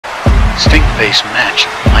Stinkface match.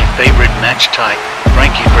 My favorite match type.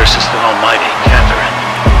 Frankie versus the almighty Catherine.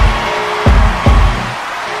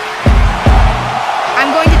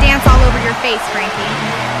 I'm going to dance all over your face, Frankie.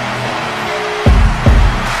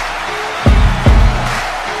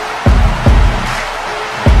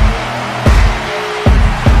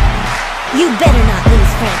 You better not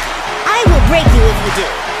lose, Frankie. I will break you if you do.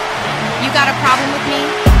 You got a problem with me?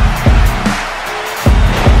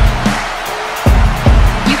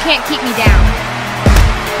 You can't keep me down.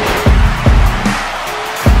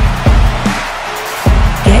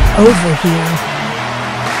 Get over here.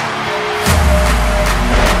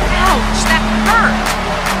 Ouch, that hurt!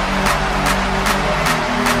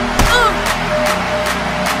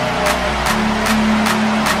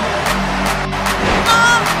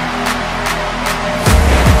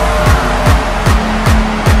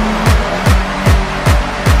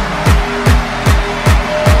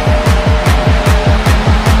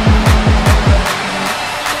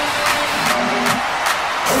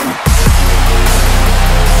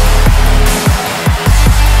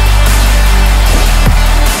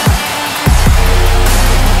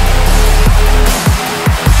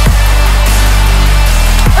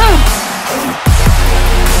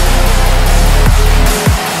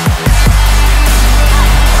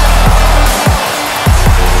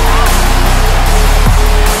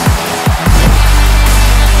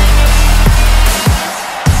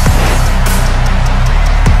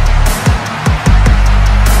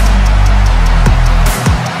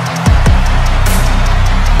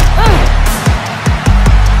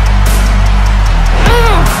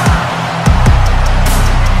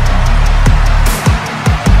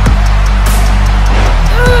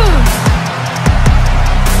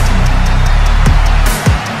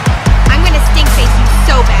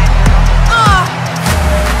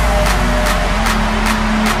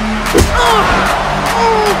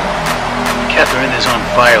 Catherine is on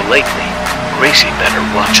fire lately. Gracie better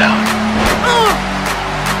watch out.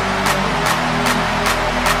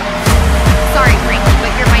 Sorry, Frankie,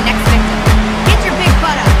 but you're my next victim. Get your big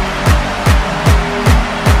butt up.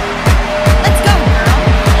 Let's go, girl.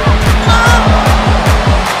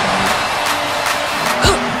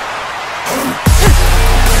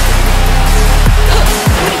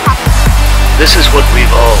 This is what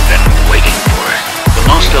we've all been waiting for. The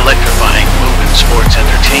most electrifying move in sports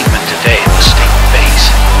entertainment today, the Stinkface.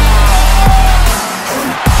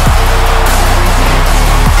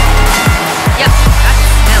 Yep, that's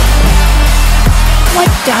smelly. What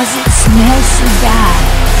does it smell so bad?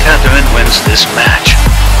 Catherine wins this match.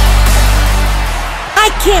 I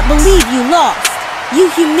can't believe you lost. You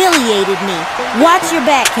humiliated me. Watch your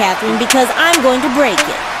back, Catherine, because I'm going to break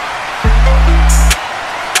it.